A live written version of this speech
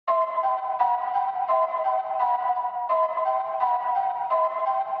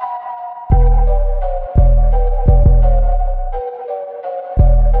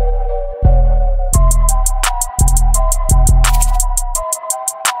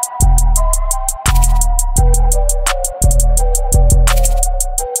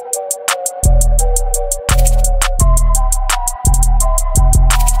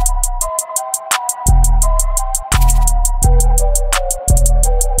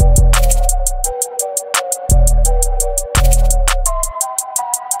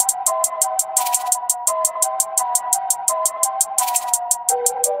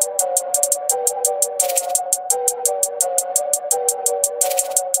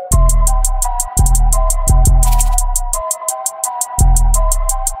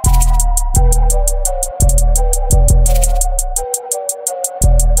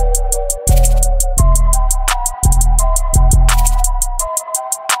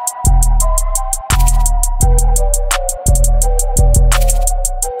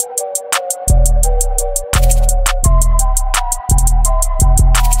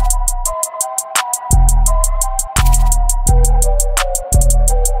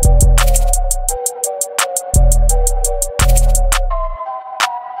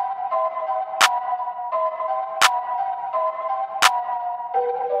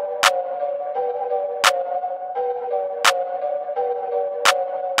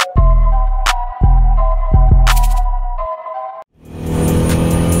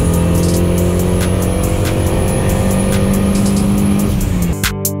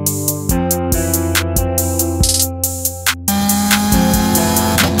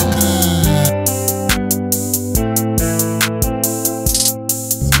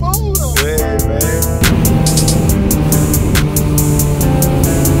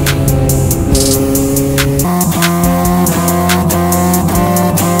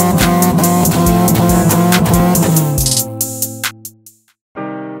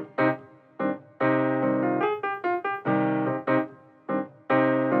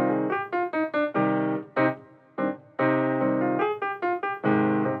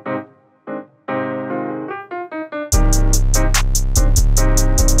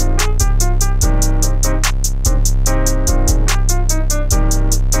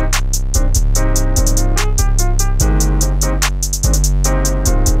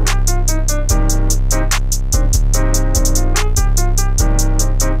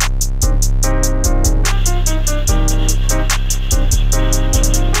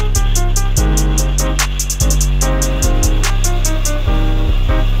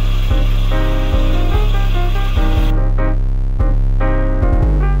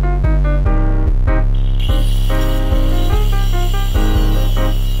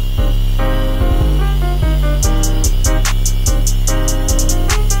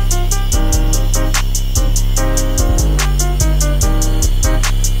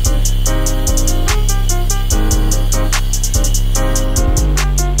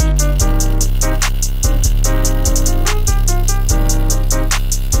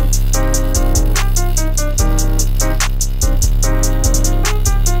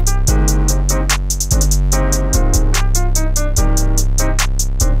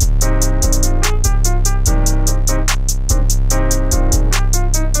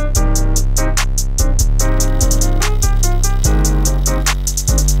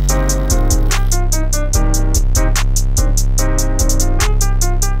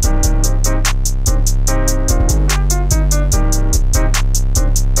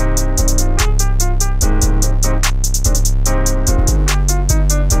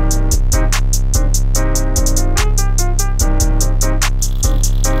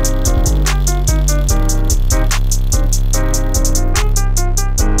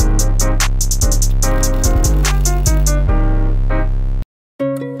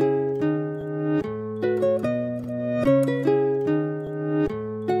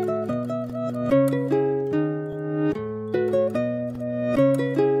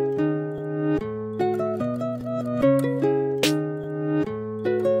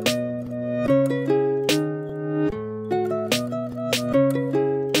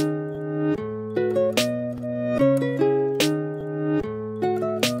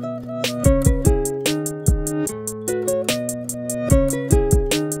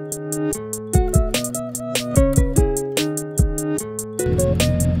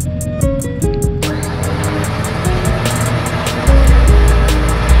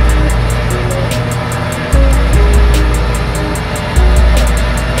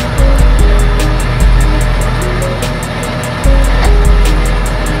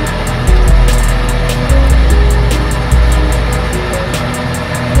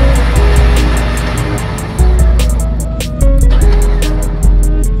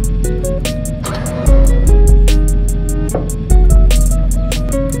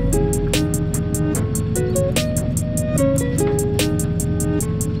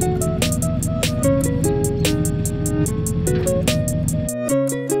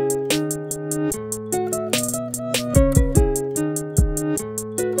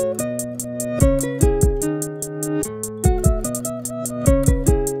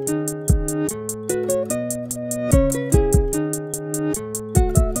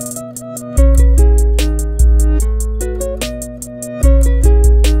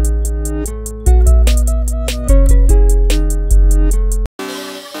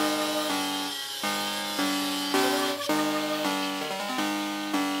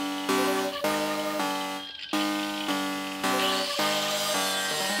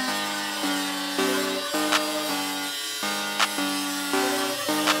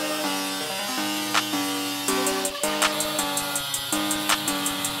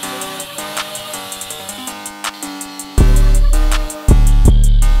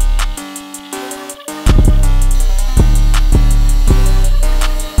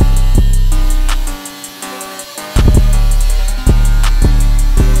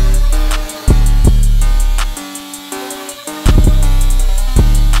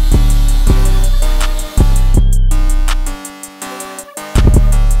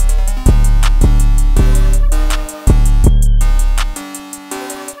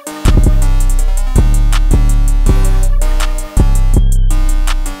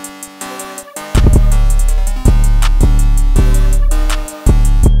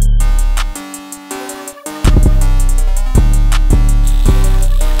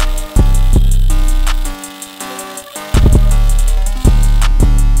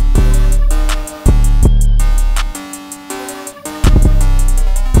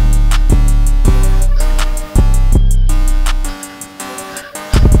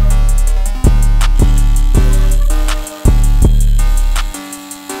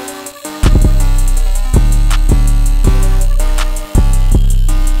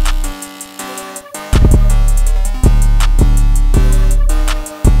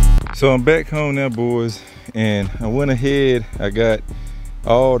So I'm back home now, boys, and I went ahead, I got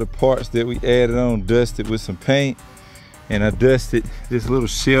all the parts that we added on dusted with some paint, and I dusted this little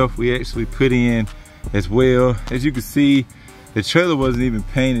shelf we actually put in as well. As you can see, the trailer wasn't even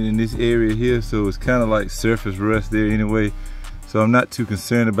painted in this area here, so it's kind of like surface rust there anyway, so I'm not too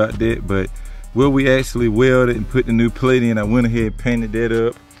concerned about that. But where we actually welded and put the new plate in, I went ahead and painted that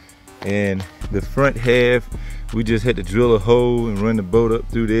up. And the front half, we just had to drill a hole and run the bolt up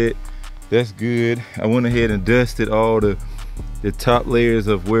through that. That's good. I went ahead and dusted all the top layers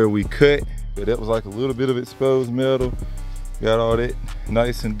of where we cut, but that was like a little bit of exposed metal. Got all that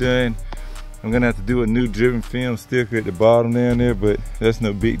nice and done. I'm gonna have to do a new driven film sticker at the bottom down there, but that's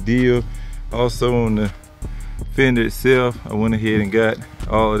no big deal. Also on the fender itself, I went ahead and got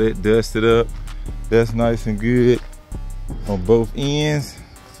all of that dusted up. That's nice and good on both ends.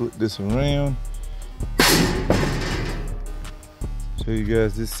 Flip this around. Show you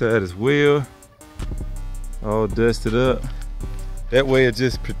guys this side as well. All dusted up. That way it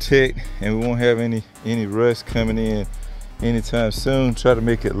just protect and we won't have any rust coming in anytime soon. Try to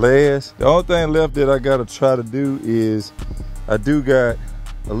make it last. The only thing left that I gotta try to do is I do got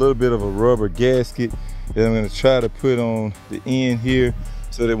a little bit of a rubber gasket that I'm gonna try to put on the end here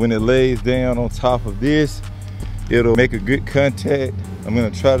so that when it lays down on top of this, it'll make a good contact. I'm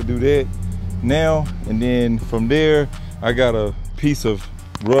gonna try to do that now, and then from there I got a piece of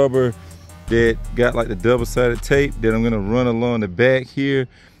rubber that got like the double-sided tape that I'm gonna run along the back here,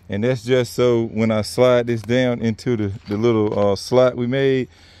 and that's just so when I slide this down into the little slot we made,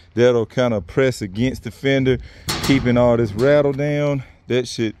 that'll kind of press against the fender, keeping all this rattle down. That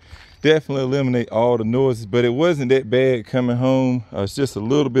should definitely eliminate all the noises, but it wasn't that bad coming home. It's just a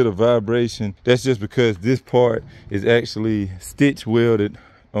little bit of vibration. That's just because this part is actually stitch welded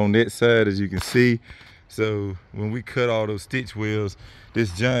on that side, as you can see. So when we cut all those stitch welds,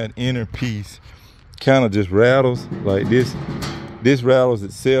 this giant inner piece kind of just rattles like this. This rattles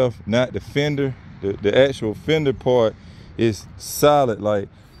itself, not the fender. The actual fender part is solid. Like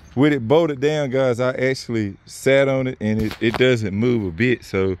with it bolted down, guys, I actually sat on it and it doesn't move a bit.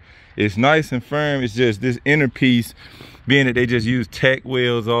 So it's nice and firm. It's just this inner piece, being that they just use tack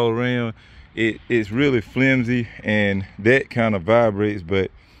welds all around, it's really flimsy and that kind of vibrates,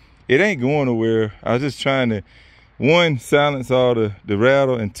 but it ain't going nowhere. I was just trying to, one, silence all the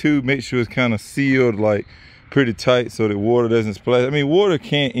rattle, and two, make sure it's kind of sealed like pretty tight so that water doesn't splash. I mean, water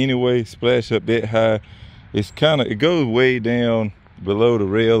can't anyway splash up that high. It's kind of, it goes way down below the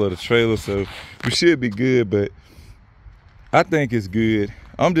rail of the trailer, so we should be good, but I think it's good.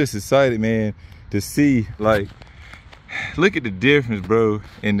 I'm just excited, man, to see, like, look at the difference, bro,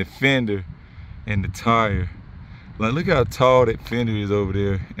 in the fender and the tire. Like, look how tall that fender is over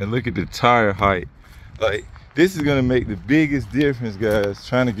there, and look at the tire height. Like, this is gonna make the biggest difference, guys,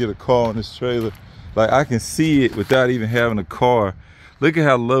 trying to get a car on this trailer. Like, I can see it without even having a car. Look at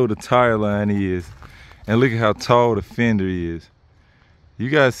how low the tire line is, and look at how tall the fender is. You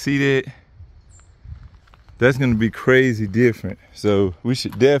guys see that? That's gonna be crazy different. So we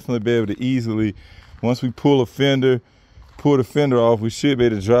should definitely be able to easily, once we pull the fender off, we should be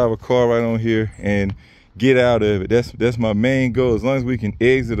able to drive a car right on here and get out of it. That's my main goal. As long as we can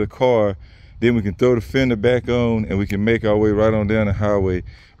exit a car, then we can throw the fender back on and we can make our way right on down the highway,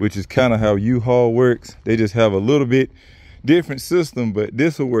 which is kind of how U-Haul works. They just have a little bit different system, but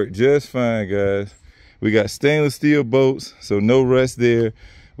this will work just fine, guys. We got stainless steel bolts, so no rust there.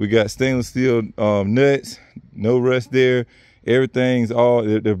 We got stainless steel nuts, no rust there. Everything's all,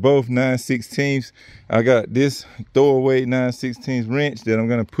 they're both 9/16. I got this throwaway 9/16 wrench that I'm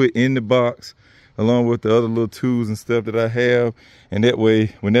gonna put in the box along with the other little tools and stuff that I have. And that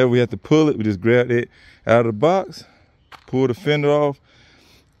way, whenever we have to pull it, we just grab it out of the box, pull the fender off,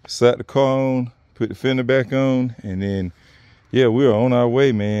 slap the car on, put the fender back on, and then, yeah, we're on our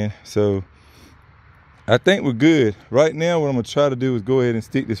way, man. So I think we're good. Right now, what I'm gonna try to do is go ahead and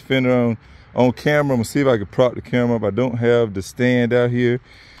stick this fender on camera. I'm gonna see if I can prop the camera up. I don't have the stand out here,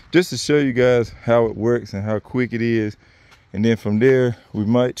 just to show you guys how it works and how quick it is. And then from there, we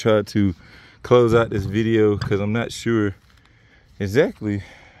might try to close out this video, because I'm not sure exactly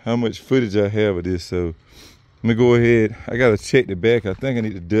how much footage I have of this. So let me go ahead. I gotta check the back. I think I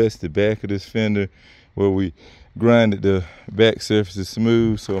need to dust the back of this fender where we grinded the back surface is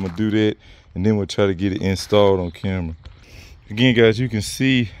smooth. So I'm gonna do that, and then we'll try to get it installed on camera. Again, guys, you can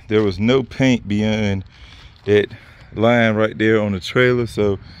see there was no paint beyond that line right there on the trailer.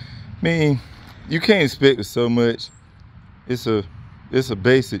 So, I mean, you can't expect so much. It's a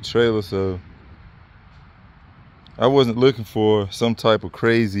basic trailer, so I wasn't looking for some type of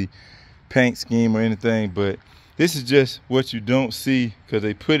crazy paint scheme or anything, but This is just what you don't see because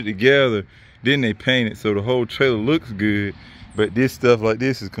they put it together, then they paint it so the whole trailer looks good. But this stuff like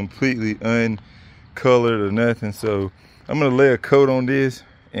this is completely uncolored or nothing. So I'm gonna lay a coat on this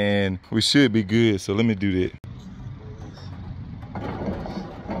and we should be good. So let me do that.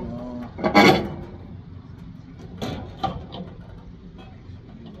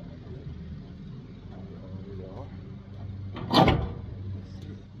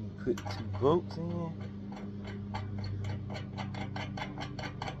 Put 2 bolts in.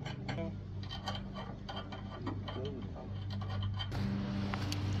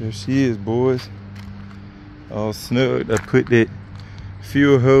 There she is, boys. All snugged. I put that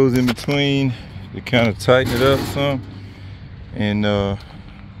fuel hose in between to kind of tighten it up some. And I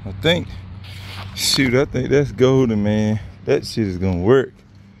think that's golden, man. That shit is gonna work.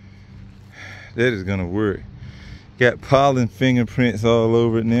 That is gonna work. Got pollen fingerprints all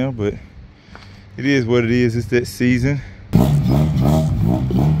over it now, but it is what it is. It's that season.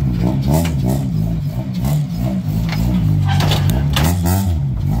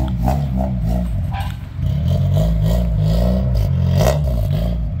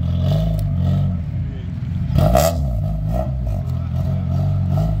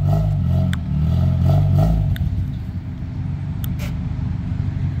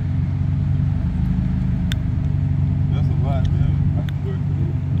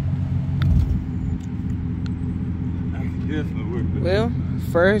 Well,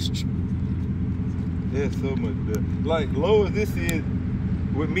 first. There's so much there. Like low as this is,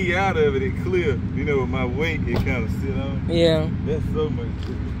 with me out of it, it clear. You know, with my weight, it kind of sit on. Yeah. That's so much.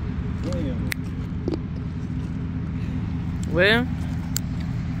 Damn. Well,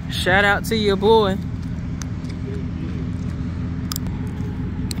 shout out to your boy.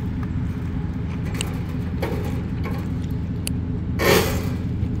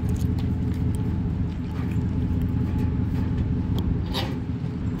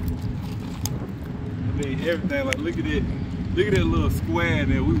 Everything, like look at that little square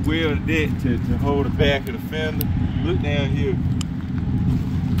there. We welded that to hold the back of the fender. Look down here.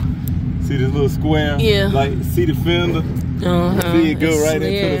 See this little square? Yeah. Like see the fender? See it go right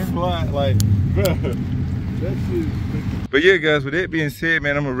into the slot. Like, bro, that shit. But yeah, guys, with that being said,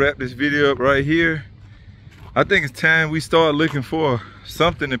 man, I'm gonna wrap this video up right here. I think it's time we start looking for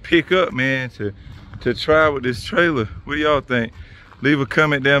something to pick up, man, to try with this trailer. What do y'all think? Leave a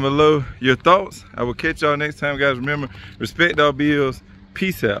comment down below your thoughts. I will catch y'all next time, guys. Remember, respect our bills.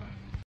 Peace out.